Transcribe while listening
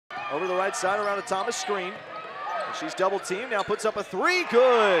Over the right side around a Thomas screen. And she's double teamed, now puts up a three,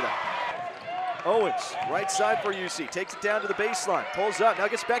 good. Owens, right side for UC, takes it down to the baseline, pulls up, now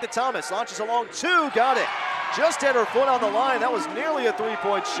gets back to Thomas, launches along two, got it. Just had her foot on the line, that was nearly a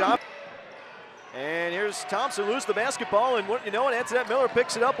three-point shot. And here's Thompson, lose the basketball, and wouldn't you know it, Antoinette Miller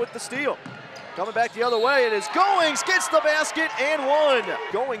picks it up with the steal. Coming back the other way, it is Goings, gets the basket and one.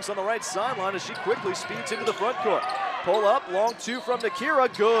 Goings on the right sideline as she quickly speeds into the front court. Pull up, long two from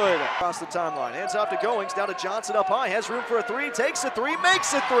Nakira, good. Across the timeline, hands off to Goings, down to Johnson up high, has room for a three, takes a three,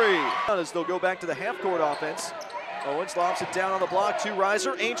 makes a three. As they'll go back to the half-court offense. Owens lobs it down on the block to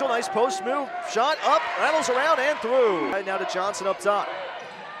Reiser, Angel, nice post move, shot up, rattles around and through. Right now to Johnson up top.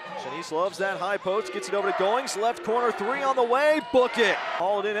 Shanice loves that high post, gets it over to Goings, left corner three on the way, book it.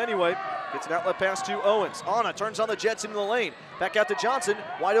 Haul it in anyway. Gets an outlet pass to Owens. Anna turns on the Jets into the lane. Back out to Johnson.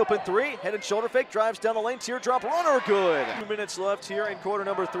 Wide open three. Head and shoulder fake. Drives down the lane. Teardrop runner. Good. 2 minutes left here in quarter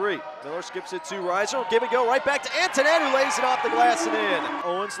number three. Miller skips it to Reiser. Give it go right back to Antoinette, who lays it off the glass and in.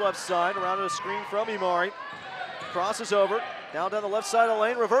 Owens left side. Around a screen from Imari. Crosses over. Down the left side of the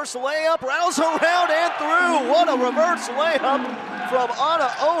lane. Reverse layup. Rattles around and through. What a reverse layup from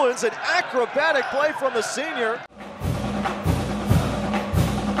Anna Owens. An acrobatic play from the senior.